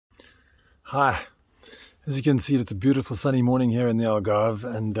Hi. As you can see, it's a beautiful sunny morning here in the Algarve,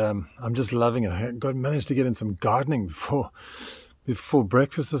 and I'm just loving it. Managed to get in some gardening before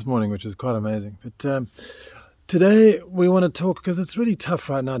breakfast this morning, which is quite amazing. But today we want to talk, because it's really tough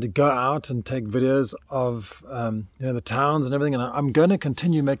right now to go out and take videos of the towns and everything. And I'm going to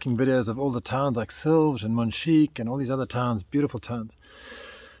continue making videos of all the towns like Silves and Monchique and all these other towns, beautiful towns.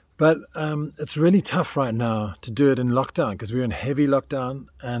 But it's really tough right now to do it in lockdown, because we're in heavy lockdown,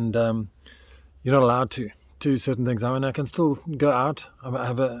 and you're not allowed to do certain things. I mean, I can still go out.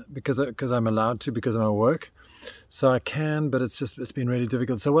 Because I'm allowed to, because of my work. So I can, but it's been really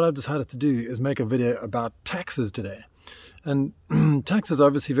difficult. So what I've decided to do is make a video about taxes today. And taxes are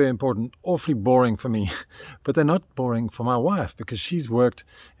obviously very important, awfully boring for me, but they're not boring for my wife, because she's worked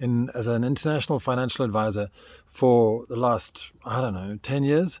as an international financial advisor for the last, 10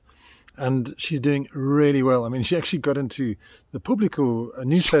 years. And she's doing really well. I mean, she actually got into the Público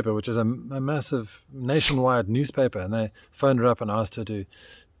newspaper, which is a massive nationwide newspaper, and they phoned her up and asked her to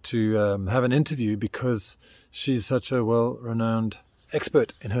have an interview, because she's such a well-renowned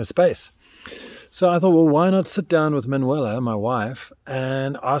expert in her space. So I thought, well, why not sit down with Manuela, my wife,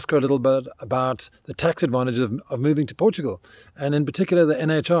 and ask her a little bit about the tax advantages of moving to Portugal, and in particular the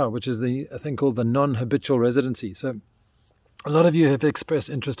NHR, which is a thing called the Non Habitual Residency. So a lot of you have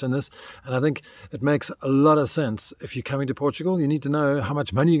expressed interest in this, and I think it makes a lot of sense. If you're coming to Portugal, you need to know how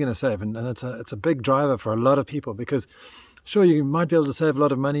much money you're going to save, and it's a big driver for a lot of people, because sure, you might be able to save a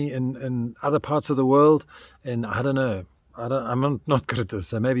lot of money in other parts of the world, I'm not good at this,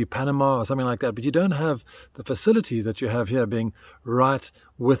 so maybe Panama or something like that, but you don't have the facilities that you have here, being right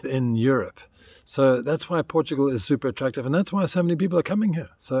within Europe. So that's why Portugal is super attractive, and that's why so many people are coming here.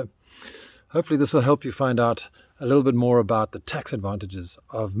 So hopefully this will help you find out a little bit more about the tax advantages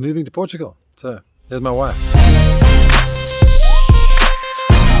of moving to Portugal. So there's my wife.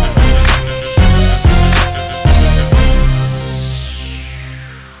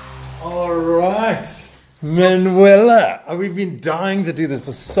 All right, Manuela. We've been dying to do this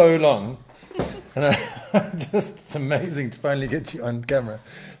for so long. And it's amazing to finally get you on camera.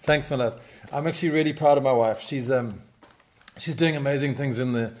 Thanks, my love. I'm actually really proud of my wife. She's doing amazing things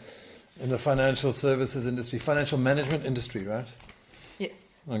in the financial services industry, financial management industry, right? Yes.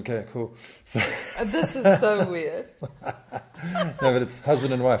 Okay, cool. So this is so weird. No, but it's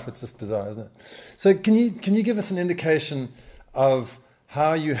husband and wife. It's just bizarre, isn't it? So can you give us an indication of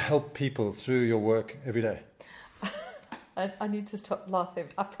how you help people through your work every day? I need to stop laughing.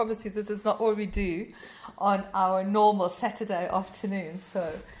 I promise you this is not what we do on our normal Saturday afternoon.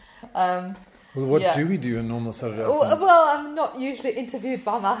 So Well, what do we do on normal Saturday afternoons? Well, I'm not usually interviewed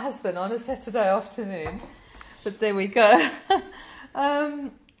by my husband on a Saturday afternoon, but there we go.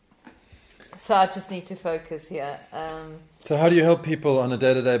 So I just need to focus here. So how do you help people on a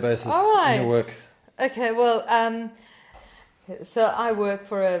day-to-day basis in your work? Okay, well, so I work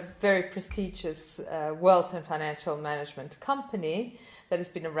for a very prestigious wealth and financial management company that has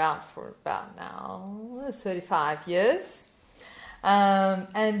been around for about now 35 years.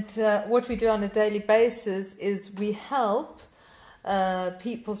 And what we do on a daily basis is we help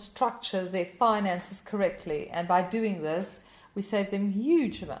people structure their finances correctly, and by doing this we save them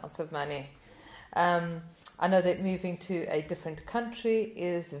huge amounts of money. I know that moving to a different country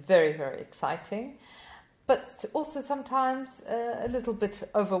is very, very exciting, but also sometimes a little bit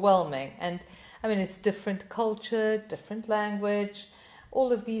overwhelming. And I mean, it's different culture, different language.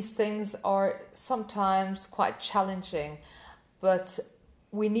 All of these things are sometimes quite challenging. But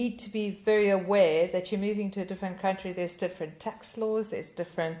we need to be very aware that you're moving to a different country. There's different tax laws, there's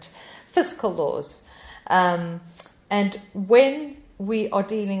different fiscal laws. And when we are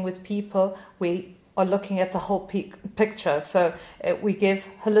dealing with people, we are looking at the whole picture. So we give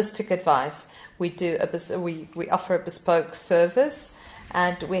holistic advice. We offer a bespoke service,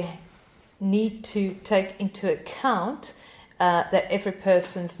 and we need to take into account that every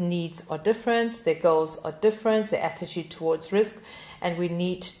person's needs are different, their goals are different, their attitude towards risk, and we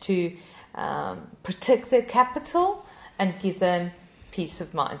need to protect their capital and give them peace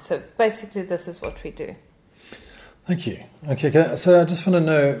of mind. So basically this is what we do. Thank you. Okay, so I just want to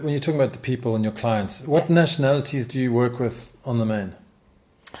know, when you're talking about the people and your clients, what nationalities do you work with on the main?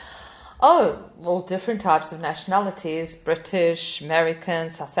 Oh, well, different types of nationalities: British, American,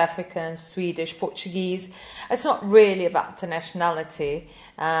 South African, Swedish, Portuguese. It's not really about the nationality.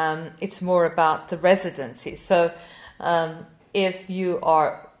 It's more about the residency. So if you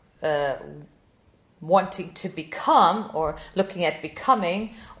are wanting to become, or looking at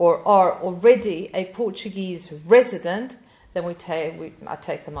becoming, or are already a Portuguese resident, then I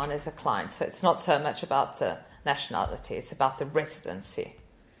take them on as a client. So it's not so much about the nationality, it's about the residency.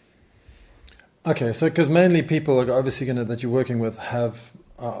 Okay, so because mainly people are obviously that you're working with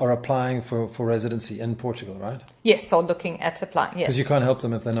are applying for residency in Portugal, right? Yes, or looking at applying. Yes, Because you can't help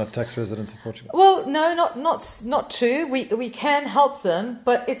them if they're not tax residents of Portugal. well, no, not true. We can help them,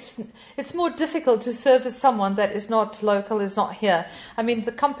 but it's more difficult to service someone that is not local, is not here. I mean,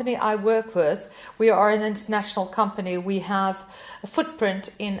 the company I work with, we are an international company. We have a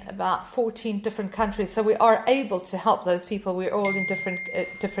footprint in about 14 different countries, so we are able to help those people. We're all in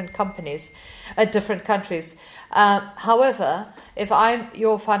different companies, different countries. However, if I'm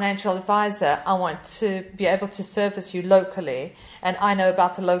your financial advisor, I want to be able to service you locally, and I know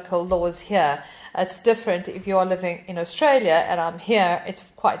about the local laws here. It's different if you're living in Australia and I'm here. It's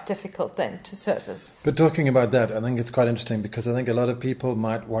quite difficult then to service. But talking about that, I think it's quite interesting because I think a lot of people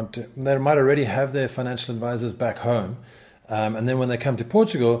they might already have their financial advisors back home. And then when they come to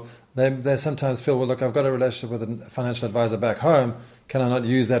Portugal, they sometimes feel, well, look, I've got a relationship with a financial advisor back home. Can I not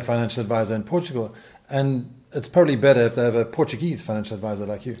use that financial advisor in Portugal? And it's probably better if they have a Portuguese financial advisor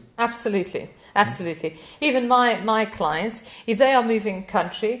like you. Absolutely. Even my clients, if they are moving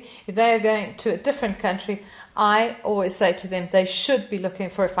country, if they are going to a different country, I always say to them they should be looking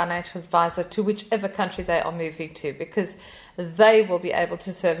for a financial advisor to whichever country they are moving to, because they will be able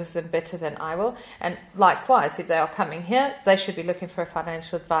to service them better than I will. And likewise, if they are coming here, they should be looking for a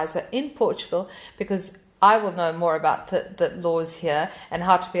financial advisor in Portugal, because I will know more about the laws here and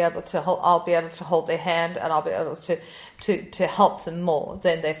how to be able to I'll be able to hold their hand, and I'll be able to help them more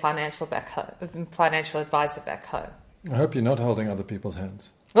than their financial advisor back home. I hope you're not holding other people's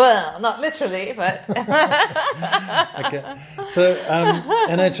hands. Well, not literally, but... Okay. So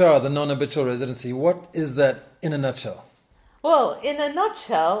NHR, the Non Habitual Residency, what is that in a nutshell? Well, in a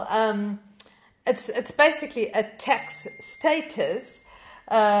nutshell, it's basically a tax status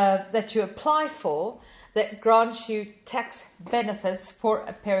that you apply for that grants you tax benefits for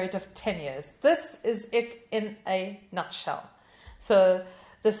a period of 10 years. This is it in a nutshell. So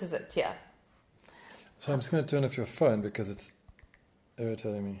this is it, yeah. So I'm just going to turn off your phone because it's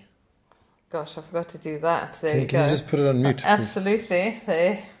irritating me. Gosh, I forgot to do that. There you go. Can you just put it on mute? Absolutely.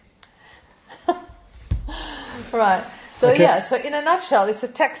 There. Right. So Okay. yeah, so in a nutshell, it's a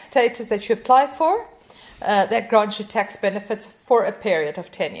tax status that you apply for that grants you tax benefits for a period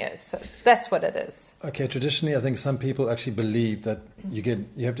of 10 years. So that's what it is. Okay, traditionally, I think some people actually believe that you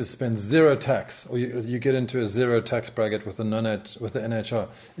have to spend zero tax, or you get into a zero tax bracket with the NHR.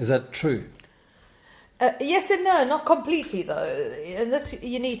 Is that true? Yes and no, not completely though. And this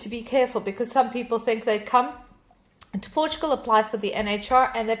you need to be careful, because some people think they come to Portugal, apply for the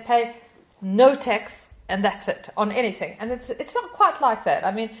NHR, and they pay no tax, and that's it on anything. And it's not quite like that.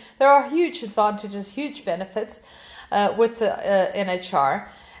 I mean, there are huge advantages, huge benefits with the NHR.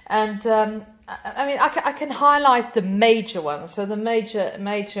 And I mean, I can highlight the major ones. So the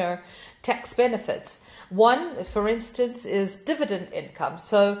major tax benefits. One, for instance, is dividend income.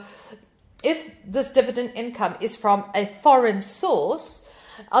 So if this dividend income is from a foreign source,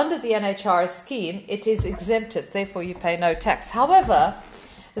 under the NHR scheme, it is exempted. Therefore, you pay no tax. However,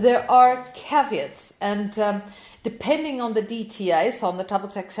 there are caveats, and depending on the DTA, so on the double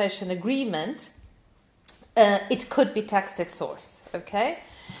taxation agreement, it could be taxed at source. Okay,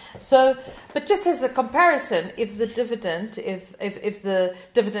 so but just as a comparison, if the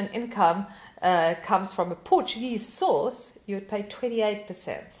dividend income comes from a Portuguese source, you would pay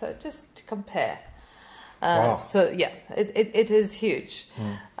 28%. So just to compare. Wow. So yeah, it is huge.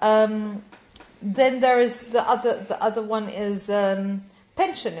 Then there is the other one is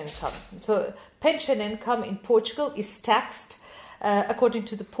pension income. So pension income in Portugal is taxed according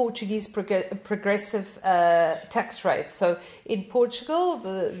to the Portuguese progressive tax rates. So in Portugal,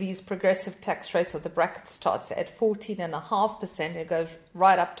 these progressive tax rates, or the bracket starts at 14.5%. It goes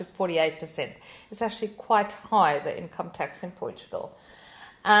right up to 48%. It's actually quite high, the income tax in Portugal.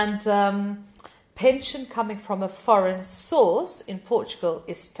 And pension coming from a foreign source in Portugal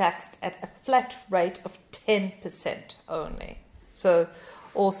is taxed at a flat rate of 10% only. So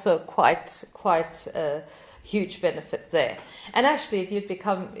also quite a huge benefit there. And actually, if you'd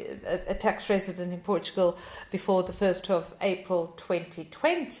become a tax resident in Portugal before the 1st of April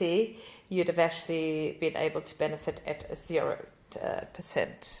 2020, you'd have actually been able to benefit at a 0%.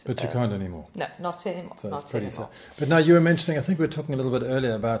 But you can't anymore. No, not anymore. So not it's pretty anymore. sad. But now you were mentioning, I think we were talking a little bit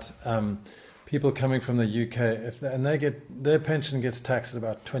earlier about people coming from the UK, their pension gets taxed at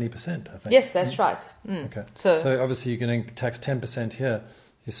about 20%, I think. Yes, that's right. Okay. So obviously you're getting taxed 10% here,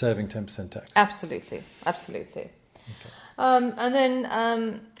 you're saving 10% tax. Absolutely. Okay. And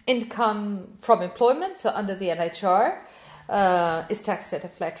then income from employment, so under the NHR, is taxed at a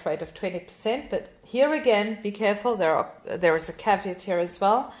flat rate of 20%. But here again, be careful, there is a caveat here as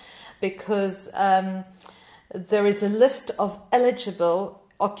well. because there is a list of eligible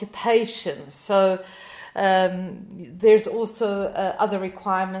occupations. So there's also other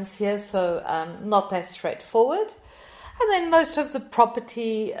requirements here, so not that straightforward. And then most of the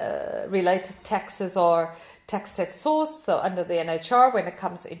property related taxes are taxed at source. So under the NHR, when it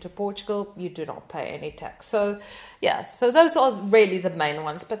comes into Portugal, you do not pay any tax. So yeah, so those are really the main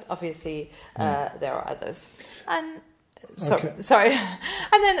ones, but obviously there are others. And sorry.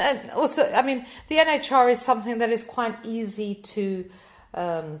 And then also, I mean, the NHR is something that is quite easy to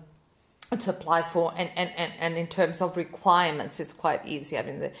apply for, and in terms of requirements, it's quite easy. I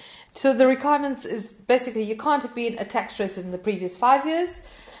mean, so the requirements is basically you can't have been a tax resident in the previous 5 years,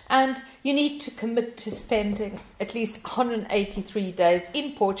 and you need to commit to spending at least 183 days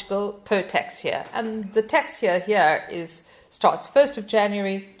in Portugal per tax year. And the tax year here starts 1st of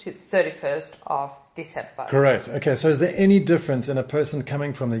January to the 31st of December. Correct. Okay, so is there any difference in a person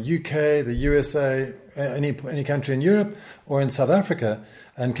coming from the UK, the USA, any country in Europe or in South Africa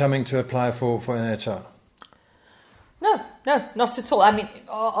and coming to apply for NHR? No, not at all. I mean,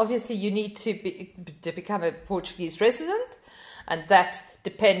 obviously you need to become a Portuguese resident, and that,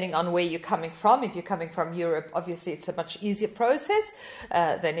 depending on where you're coming from. If you're coming from Europe, obviously it's a much easier process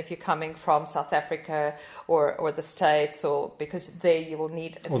than if you're coming from South Africa or the States, or because there you will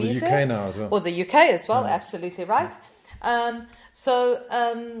need a visa. Or the UK now as well. Or the UK as well, absolutely right. But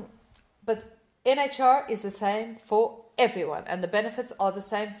NHR is the same for everyone, and the benefits are the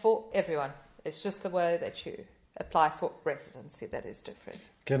same for everyone. It's just the way that you apply for residency that is different.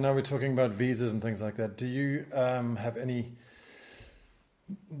 Okay, now we're talking about visas and things like that. Do you have any...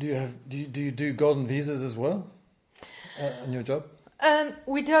 Do you do golden visas as well in your job?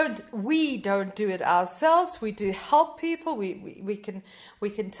 We don't do it ourselves. We do help people. We can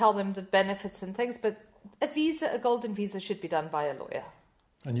tell them the benefits and things. But a golden visa, should be done by a lawyer.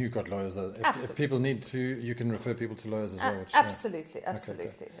 And you've got lawyers though. If people need to, you can refer people to lawyers as well. Absolutely.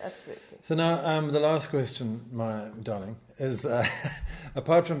 So now the last question, my darling, is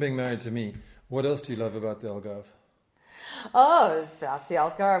apart from being married to me, what else do you love about the Algarve? Oh, about the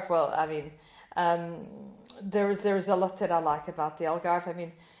Algarve. Well, I mean, there is a lot that I like about the Algarve. I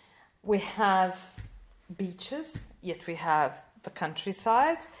mean, we have beaches, yet we have the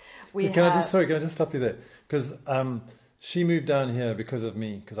countryside. Can I just stop you there? Because she moved down here because of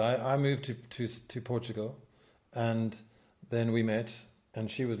me. Because I moved to Portugal, and then we met, and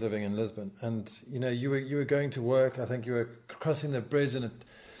she was living in Lisbon. And you were going to work. I think you were crossing the bridge, and at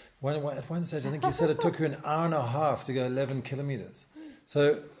one stage, I think you said it took you an hour and a half to go 11 kilometers.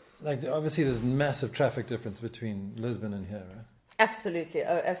 So, obviously, there's massive traffic difference between Lisbon and here, right? Absolutely,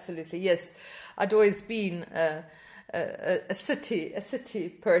 absolutely, yes. I'd always been a city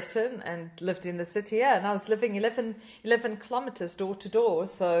person and lived in the city, and I was living 11 kilometers door to door.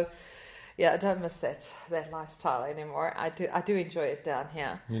 So, yeah, I don't miss that lifestyle anymore. I do enjoy it down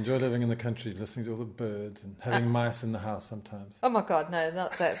here. You enjoy living in the country, listening to all the birds and having mice in the house sometimes. Oh my God, no,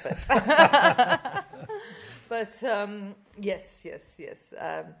 not that. But yes.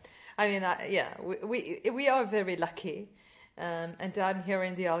 I mean, we are very lucky, and down here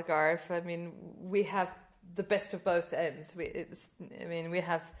in the Algarve, I mean, we have the best of both ends. We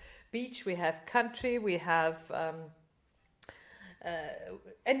have beach, we have country, we have.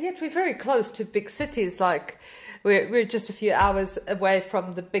 And yet we're very close to big cities. Like we're just a few hours away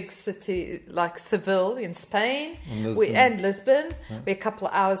from the big city, like Seville in Spain, and Lisbon. Yeah. We're a couple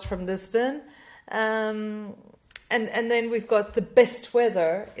of hours from Lisbon, and then we've got the best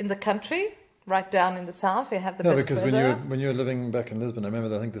weather in the country. Right down in the south, we have the best weather. Because when you were living back in Lisbon, I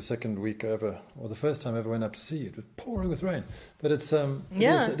remember, I think the second week ever, or the first time I ever went up to see you, it was pouring with rain. But it is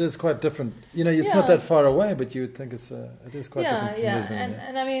quite different. It's not that far away, but you would think it is quite different from Lisbon.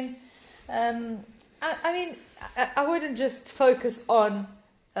 And I mean, I wouldn't just focus on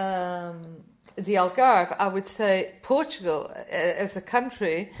the Algarve. I would say Portugal as a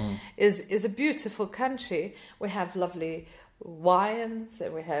country is a beautiful country. We have lovely wines,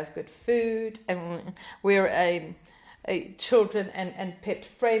 and we have good food, and we're a children and pet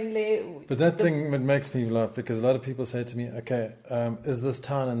friendly. But that thing makes me laugh, because a lot of people say to me, okay, is this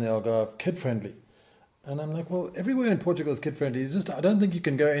town in the Algarve kid friendly? And I'm like, well, everywhere in Portugal is kid friendly. I don't think you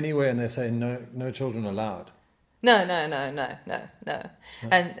can go anywhere and they say no children allowed. No.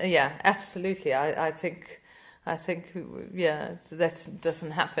 And absolutely. I think so that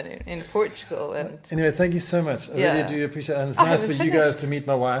doesn't happen in Portugal. And anyway, thank you so much. I really do appreciate it. And it's nice for you guys to meet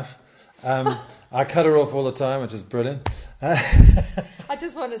my wife. I cut her off all the time, which is brilliant. I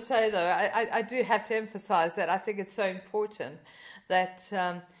just want to say, though, I do have to emphasize that I think it's so important that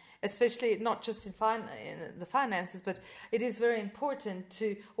especially not just in the finances, but it is very important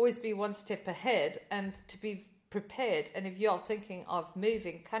to always be one step ahead and to be prepared. And if you're thinking of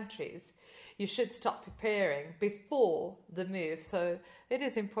moving countries, you should start preparing before the move. So it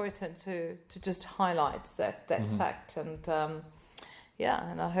is important to just highlight that fact. And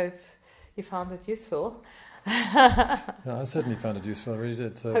and I hope you found it useful. Yeah, I certainly found it useful. I really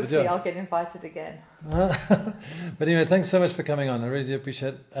did. So, hopefully I'll get invited again. But anyway, thanks so much for coming on. I really do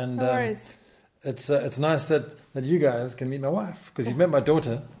appreciate it. And no worries. It's nice that you guys can meet my wife, because you've met my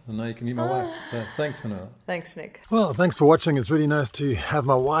daughter and now you can meet my wife. So thanks, Manuela. Thanks, Nick. Well, thanks for watching. It's really nice to have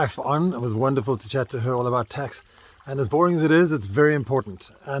my wife on. It was wonderful to chat to her all about tax. And as boring as it is, it's very important.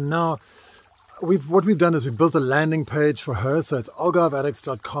 And now what we've done is we've built a landing page for her. So it's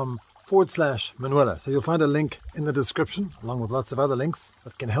algarveaddicts.com/Manuela. So you'll find a link in the description, along with lots of other links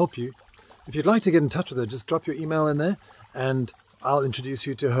that can help you. If you'd like to get in touch with her, just drop your email in there and I'll introduce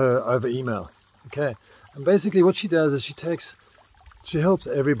you to her over email. Okay. And basically what she does is she helps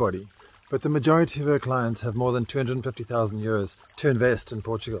everybody, but the majority of her clients have more than 250,000 euros to invest in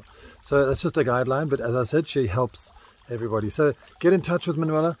Portugal. So that's just a guideline, but as I said, she helps everybody. So get in touch with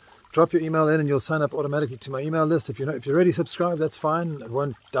Manuela, drop your email in and you'll sign up automatically to my email list. If you're already subscribed, that's fine. It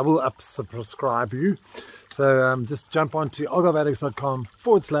won't double up subscribe you. So just jump on to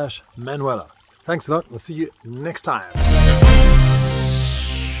algarveaddicts.com/Manuela. Thanks a lot. We'll see you next time.